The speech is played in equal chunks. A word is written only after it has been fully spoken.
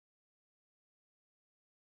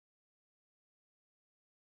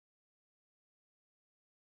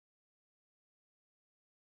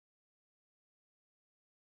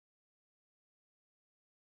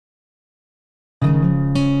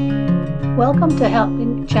Welcome to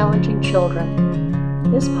Helping Challenging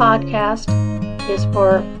Children. This podcast is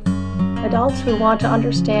for adults who want to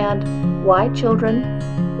understand why children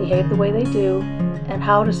behave the way they do and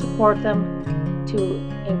how to support them to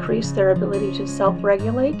increase their ability to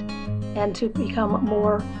self-regulate and to become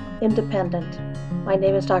more independent. My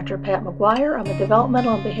name is Dr. Pat McGuire. I'm a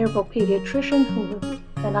developmental and behavioral pediatrician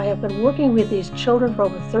and I have been working with these children for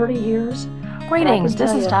over 30 years. Greetings,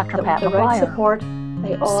 this is Dr. Pat McGuire. Right support,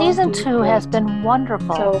 Season 2 has been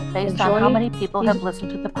wonderful based on how many people have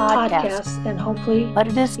listened to the podcast. And hopefully, but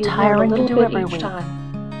it is tiring to do every week.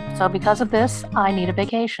 So because of this, I need a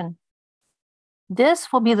vacation.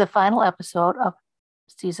 This will be the final episode of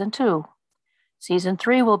Season 2. Season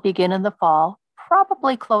 3 will begin in the fall,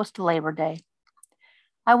 probably close to Labor Day.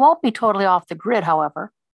 I won't be totally off the grid,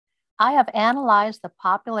 however. I have analyzed the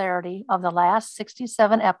popularity of the last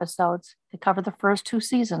 67 episodes to cover the first 2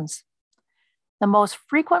 seasons. The most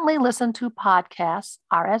frequently listened to podcasts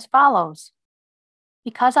are as follows: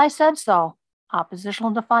 Because I Said So, Oppositional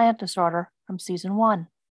and Defiant Disorder from Season 1.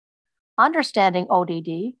 Understanding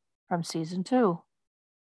ODD from Season 2.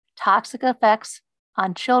 Toxic Effects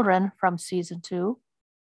on Children from Season 2.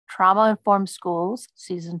 Trauma-Informed Schools,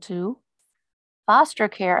 Season 2. Foster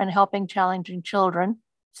Care and Helping Challenging Children,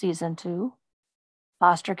 Season 2.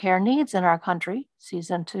 Foster Care Needs in Our Country,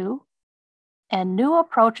 Season 2. And New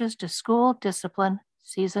Approaches to School Discipline,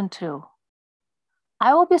 Season 2.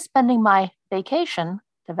 I will be spending my vacation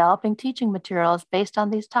developing teaching materials based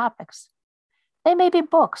on these topics. They may be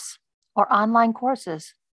books or online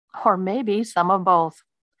courses, or maybe some of both.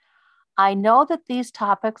 I know that these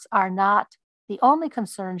topics are not the only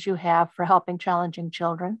concerns you have for helping challenging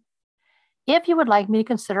children. If you would like me to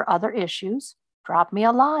consider other issues, drop me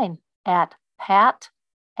a line at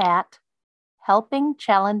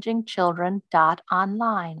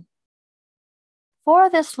pat@helpingchallengingchildren.online. For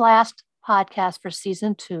this last podcast for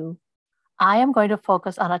Season 2, I am going to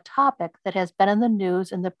focus on a topic that has been in the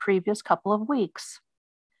news in the previous couple of weeks.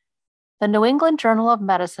 The New England Journal of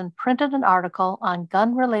Medicine printed an article on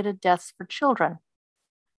gun-related deaths for children.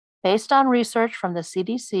 Based on research from the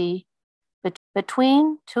CDC,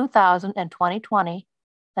 between 2000 and 2020,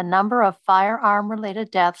 the number of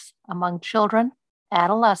firearm-related deaths among children,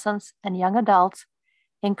 adolescents, and young adults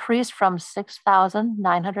increased from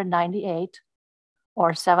 6,998,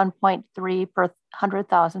 or 7.3 per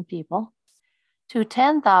 100,000 people, to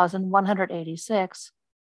 10,186,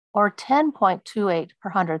 or 10.28 per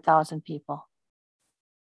 100,000 people.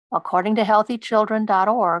 According to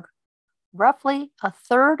healthychildren.org, roughly a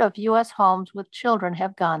third of U.S. homes with children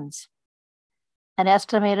have guns. An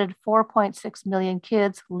estimated 4.6 million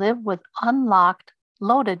kids live with unlocked,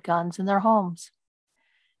 loaded guns in their homes.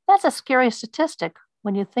 That's a scary statistic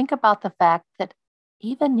when you think about the fact that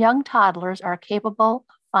even young toddlers are capable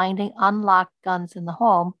of finding unlocked guns in the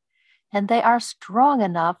home, and they are strong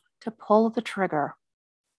enough to pull the trigger.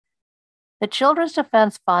 The Children's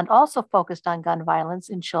Defense Fund also focused on gun violence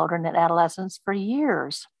in children and adolescents for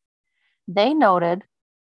years. They noted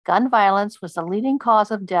gun violence was the leading cause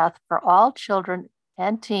of death for all children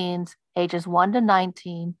and teens ages 1 to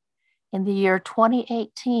 19 in the year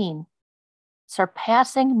 2018,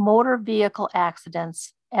 surpassing motor vehicle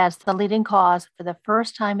accidents as the leading cause for the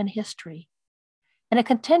first time in history. And it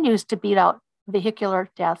continues to beat out vehicular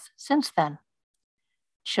deaths since then.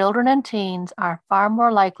 Children and teens are far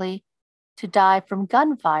more likely to die from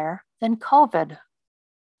gunfire than COVID.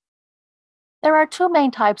 There are 2 main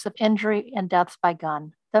types of injury and deaths by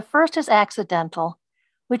gun. The first is accidental,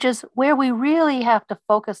 which is where we really have to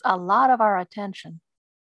focus a lot of our attention.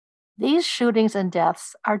 These shootings and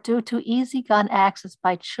deaths are due to easy gun access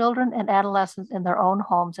by children and adolescents in their own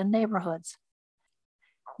homes and neighborhoods.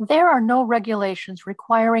 There are no regulations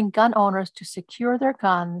requiring gun owners to secure their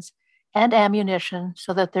guns and ammunition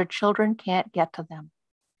so that their children can't get to them.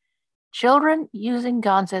 Children using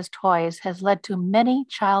guns as toys has led to many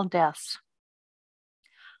child deaths.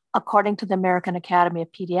 According to the American Academy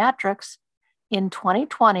of Pediatrics, in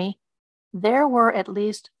 2020, there were at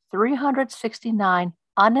least 369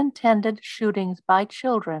 unintended shootings by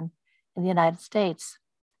children in the United States.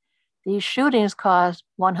 These shootings caused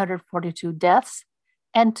 142 deaths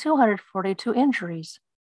and 242 injuries.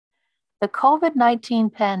 The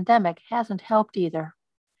COVID-19 pandemic hasn't helped either.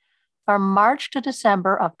 From March to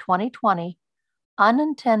December of 2020,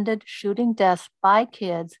 unintended shooting deaths by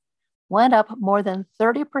kids went up more than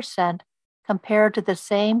 30% compared to the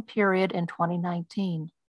same period in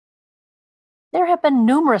 2019. There have been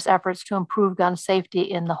numerous efforts to improve gun safety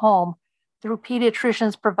in the home through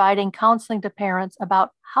pediatricians providing counseling to parents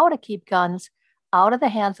about how to keep guns out of the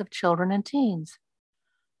hands of children and teens.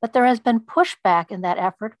 But there has been pushback in that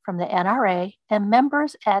effort from the NRA and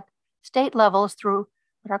members at state levels through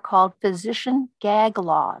what are called physician gag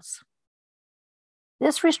laws.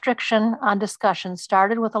 This restriction on discussion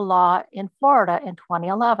started with a law in Florida in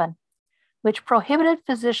 2011, which prohibited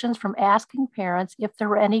physicians from asking parents if there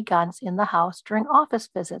were any guns in the house during office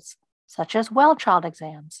visits, such as well child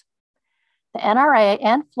exams. The NRA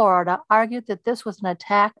and Florida argued that this was an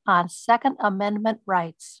attack on Second Amendment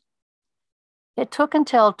rights. It took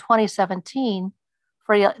until 2017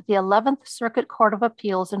 for the 11th Circuit Court of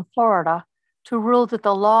Appeals in Florida to rule that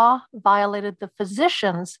the law violated the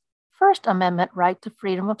physician's First Amendment right to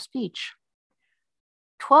freedom of speech.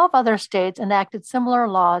 12 other states enacted similar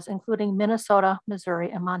laws, including Minnesota,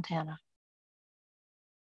 Missouri, and Montana.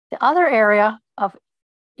 The other area of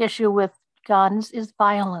issue with guns is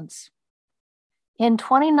violence. In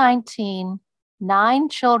 2019, 9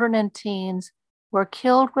 children and teens were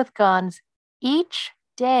killed with guns each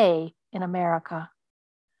day in America.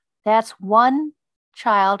 That's 1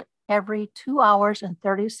 child every 2 hours and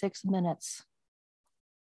 36 minutes.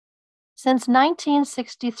 Since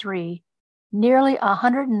 1963, nearly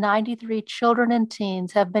 193 children and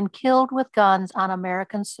teens have been killed with guns on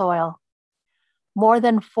American soil, more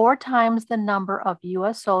than 4 times the number of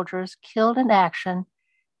U.S. soldiers killed in action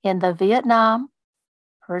in the Vietnam,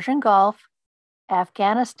 Persian Gulf,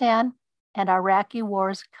 Afghanistan, and Iraqi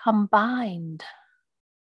wars combined.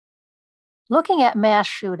 Looking at mass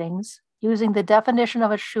shootings, using the definition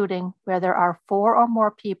of a shooting where there are 4 or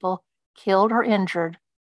more people killed or injured,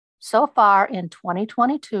 so far in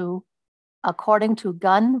 2022, according to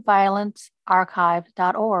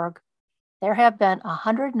gunviolencearchive.org, there have been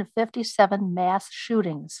 157 mass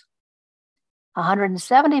shootings.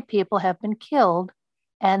 170 people have been killed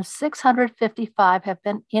and 655 have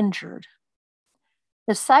been injured.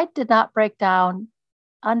 The site did not break down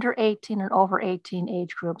under 18 and over 18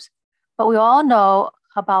 age groups, but we all know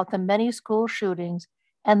about the many school shootings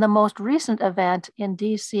and the most recent event in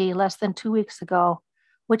DC less than 2 weeks ago,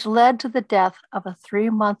 which led to the death of a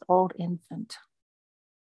 3-month-old infant.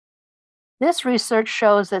 This research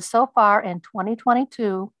shows that so far in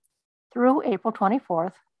 2022, through April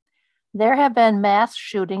 24th, there have been mass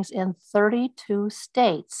shootings in 32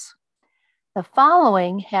 states. The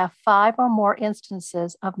following have 5 or more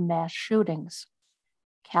instances of mass shootings: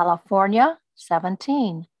 California,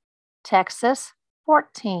 17, Texas,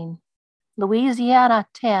 14, Louisiana,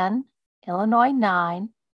 10, Illinois, 9,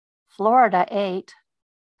 Florida, 8,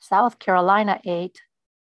 South Carolina, 8,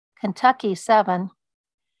 Kentucky, 7,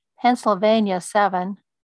 Pennsylvania, 7,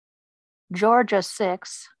 Georgia,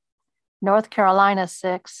 6, North Carolina,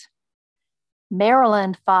 6,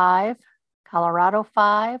 Maryland, 5, Colorado,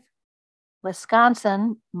 5,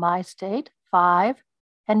 Wisconsin, my state, 5,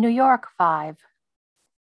 and New York, 5.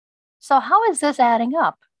 So how is this adding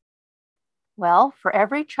up? Well, for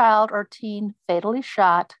every child or teen fatally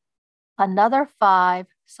shot, another 5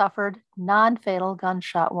 suffered non-fatal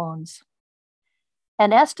gunshot wounds.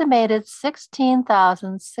 An estimated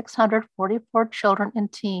 16,644 children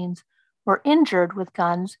and teens were injured with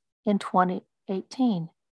guns in 2018.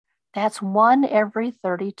 That's 1 every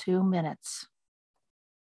 32 minutes.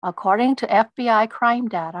 According to FBI crime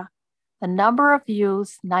data, the number of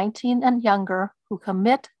youths 19 and younger who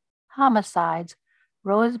commit homicides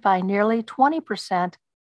rose by nearly 20%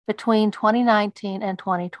 between 2019 and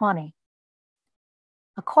 2020.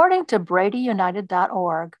 According to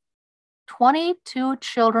BradyUnited.org, 22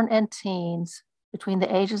 children and teens between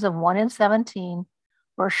the ages of 1 and 17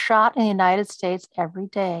 were shot in the United States every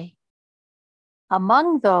day.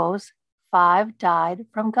 Among those, 5 died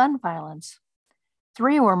from gun violence.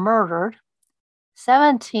 3 were murdered.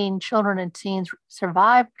 17 children and teens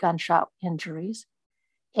survived gunshot injuries.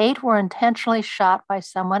 8 were intentionally shot by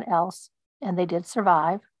someone else, and they did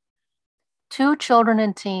survive. 2 children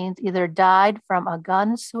and teens either died from a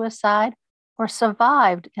gun suicide or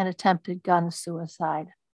survived an attempted gun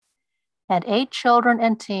suicide. And 8 children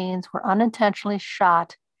and teens were unintentionally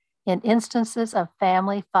shot in instances of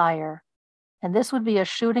family fire. And this would be a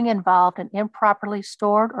shooting involved an improperly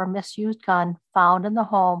stored or misused gun found in the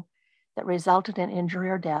home that resulted in injury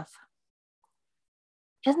or death.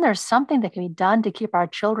 Isn't there something that can be done to keep our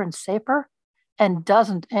children safer and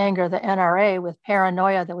doesn't anger the NRA with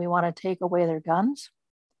paranoia that we want to take away their guns?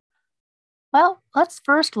 Well, let's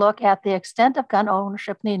first look at the extent of gun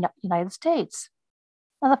ownership in the United States.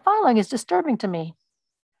 Now, the following is disturbing to me.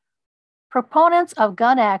 Proponents of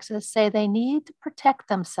gun access say they need to protect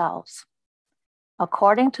themselves.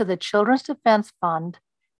 According to the Children's Defense Fund,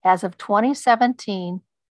 as of 2017,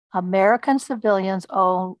 American civilians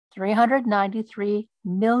own 393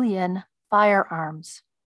 million firearms.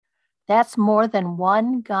 That's more than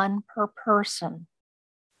 1 gun per person.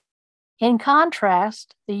 In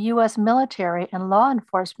contrast, the U.S. military and law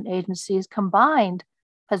enforcement agencies combined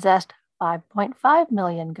possessed 5.5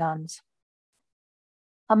 million guns.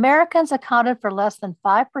 Americans accounted for less than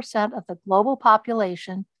 5% of the global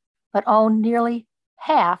population, but own nearly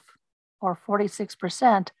half, or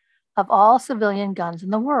 46%, of all civilian guns in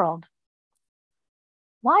the world.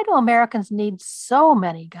 Why do Americans need so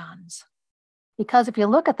many guns? Because if you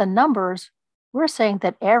look at the numbers, we're saying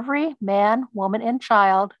that every man, woman, and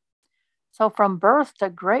child, so from birth to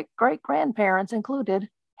great-great-grandparents included,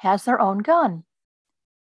 has their own gun.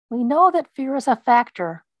 We know that fear is a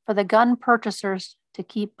factor for the gun purchasers to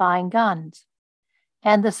keep buying guns,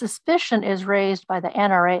 and the suspicion is raised by the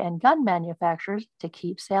NRA and gun manufacturers to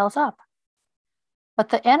keep sales up. But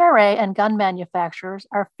the NRA and gun manufacturers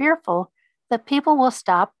are fearful that people will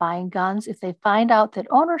stop buying guns if they find out that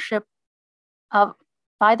ownership of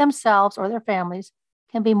by themselves or their families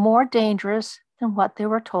can be more dangerous than what they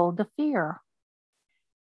were told to fear.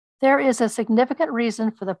 There is a significant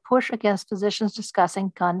reason for the push against physicians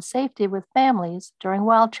discussing gun safety with families during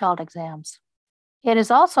wild child exams. It is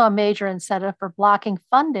also a major incentive for blocking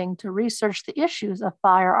funding to research the issues of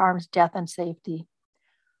firearms death and safety.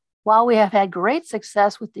 While we have had great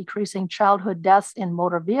success with decreasing childhood deaths in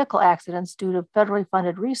motor vehicle accidents due to federally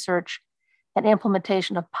funded research and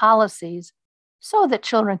implementation of policies so that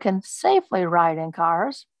children can safely ride in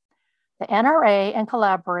cars, the NRA and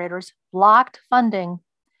collaborators blocked funding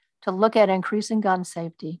to look at increasing gun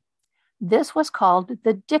safety. This was called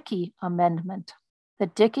the Dickey Amendment. The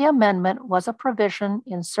Dickey Amendment was a provision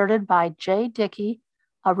inserted by Jay Dickey,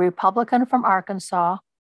 a Republican from Arkansas,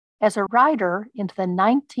 as a rider into the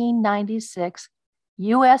 1996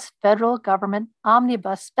 U.S. federal government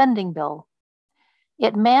omnibus spending bill.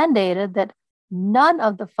 It mandated that none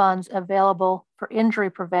of the funds available for injury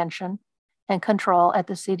prevention and control at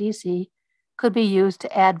the CDC could be used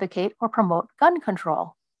to advocate or promote gun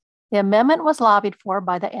control. The amendment was lobbied for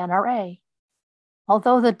by the NRA.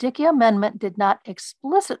 Although the Dickey Amendment did not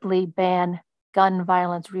explicitly ban gun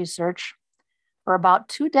violence research, for about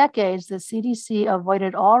 2 decades, the CDC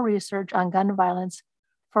avoided all research on gun violence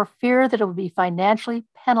for fear that it would be financially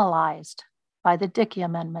penalized by the Dickey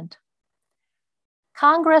Amendment.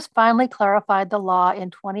 Congress finally clarified the law in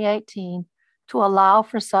 2018 to allow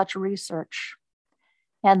for such research,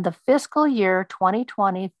 and the fiscal year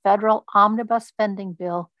 2020 federal omnibus spending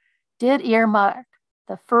bill did earmark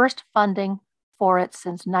the first funding for it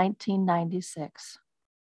since 1996.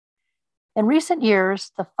 In recent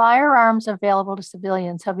years, the firearms available to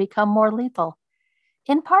civilians have become more lethal,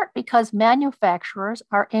 in part because manufacturers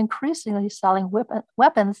are increasingly selling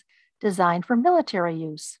weapons designed for military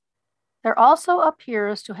use. There also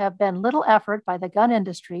appears to have been little effort by the gun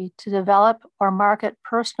industry to develop or market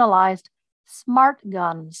personalized smart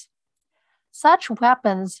guns. Such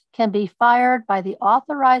weapons can be fired by the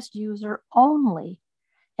authorized user only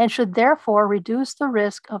and should therefore reduce the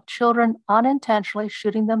risk of children unintentionally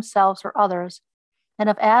shooting themselves or others and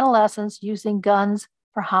of adolescents using guns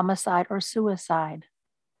for homicide or suicide.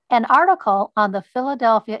 An article on the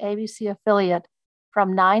Philadelphia ABC affiliate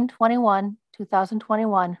from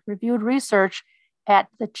 9/21/2021 reviewed research at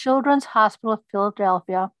the Children's Hospital of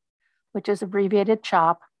Philadelphia, which is abbreviated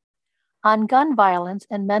CHOP, on gun violence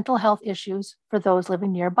and mental health issues for those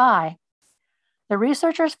living nearby. The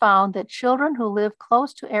researchers found that children who live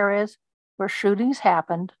close to areas where shootings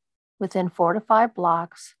happened, within 4 to 5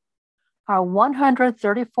 blocks, are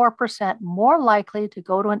 134% more likely to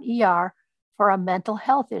go to an ER for a mental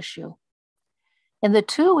health issue. In the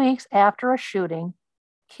 2 weeks after a shooting,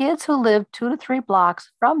 kids who lived 2 to 3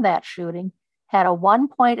 blocks from that shooting had a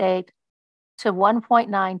 1.8 to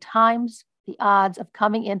 1.9 times the odds of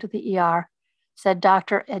coming into the ER, said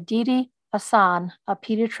Dr. Aditi Hassan, a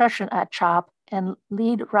pediatrician at CHOP and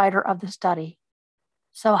lead writer of the study.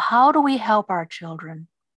 So how do we help our children?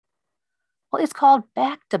 Well, it's called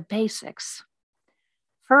back to basics.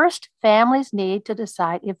 First, families need to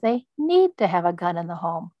decide if they need to have a gun in the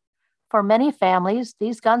home. For many families,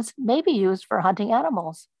 these guns may be used for hunting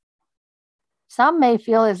animals. Some may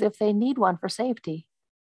feel as if they need one for safety.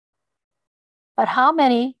 But how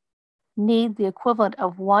many need the equivalent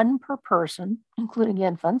of 1 per person, including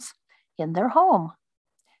infants, in their home?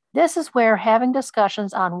 This is where having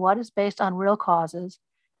discussions on what is based on real causes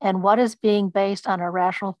and what is being based on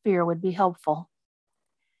irrational fear would be helpful.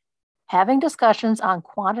 Having discussions on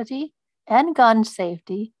quantity and gun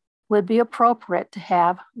safety would be appropriate to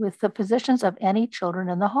have with the physicians of any children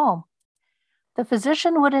in the home. The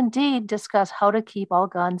physician would indeed discuss how to keep all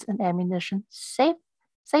guns and ammunition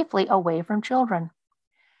safely away from children.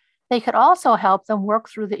 They could also help them work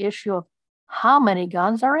through the issue of how many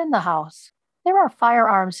guns are in the house. There are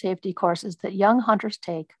firearm safety courses that young hunters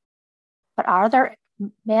take, but are there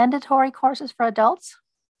mandatory courses for adults?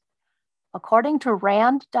 According to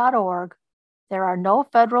RAND.org, there are no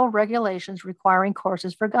federal regulations requiring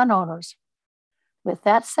courses for gun owners. With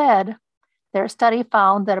that said, their study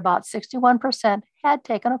found that about 61% had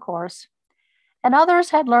taken a course, and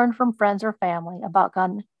others had learned from friends or family about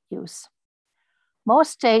gun use.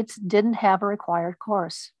 Most states didn't have a required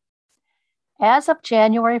course. As of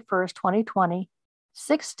January 1st, 2020,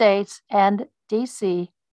 6 states and DC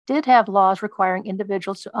did have laws requiring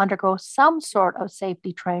individuals to undergo some sort of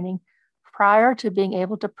safety training prior to being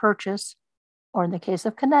able to purchase, or in the case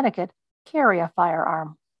of Connecticut, carry a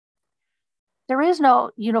firearm. There is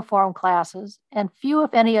no uniform classes, and few,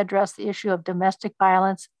 if any, address the issue of domestic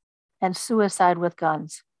violence and suicide with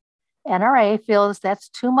guns. NRA feels that's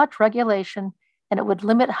too much regulation, and it would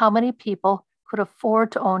limit how many people could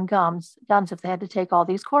afford to own guns if they had to take all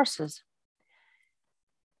these courses.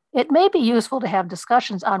 It may be useful to have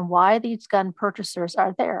discussions on why these gun purchasers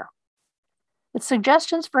are there, with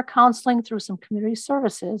suggestions for counseling through some community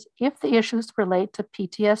services if the issues relate to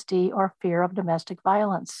PTSD or fear of domestic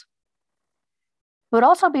violence. It would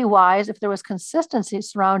also be wise if there was consistency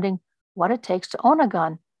surrounding what it takes to own a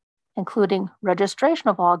gun, including registration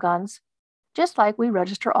of all guns, just like we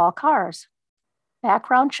register all cars,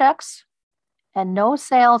 background checks, and no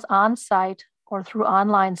sales on site or through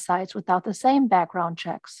online sites without the same background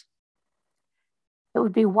checks. It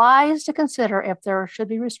would be wise to consider if there should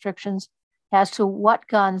be restrictions as to what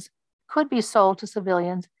guns could be sold to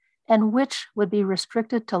civilians and which would be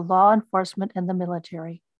restricted to law enforcement and the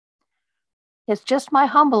military. It's just my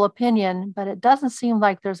humble opinion, but it doesn't seem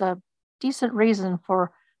like there's a decent reason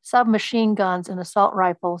for submachine guns and assault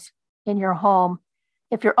rifles in your home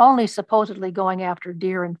if you're only supposedly going after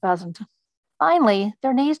deer and pheasant. Finally,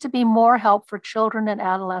 there needs to be more help for children and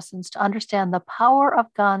adolescents to understand the power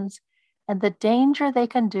of guns and the danger they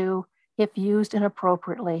can do if used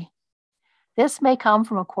inappropriately. This may come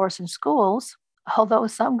from a course in schools, although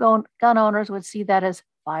some gun owners would see that as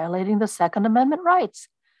violating the Second Amendment rights,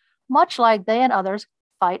 much like they and others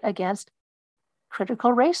fight against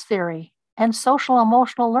critical race theory and social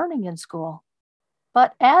emotional learning in school.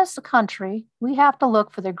 But as a country, we have to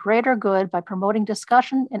look for the greater good by promoting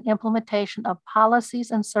discussion and implementation of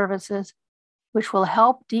policies and services which will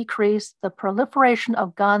help decrease the proliferation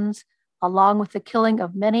of guns along with the killing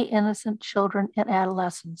of many innocent children and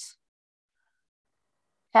adolescents.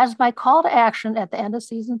 As my call to action at the end of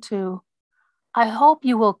season 2, I hope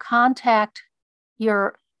you will contact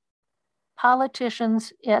your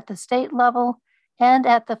politicians at the state level and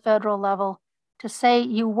at the federal level to say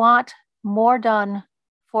you want more done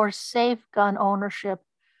for safe gun ownership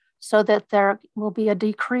so that there will be a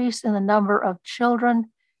decrease in the number of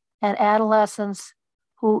children and adolescents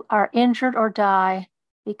who are injured or die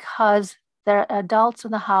because their adults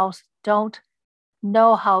in the house don't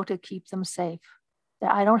know how to keep them safe.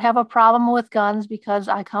 I don't have a problem with guns because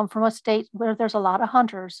I come from a state where there's a lot of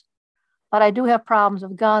hunters, but I do have problems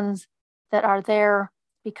with guns that are there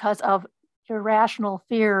because of irrational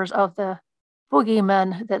fears of the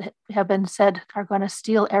boogeymen that have been said are going to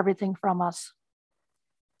steal everything from us.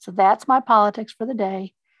 So that's my politics for the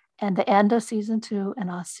day and the end of season 2, and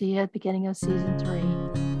I'll see you at the beginning of season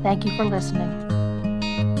 3. Thank you for listening.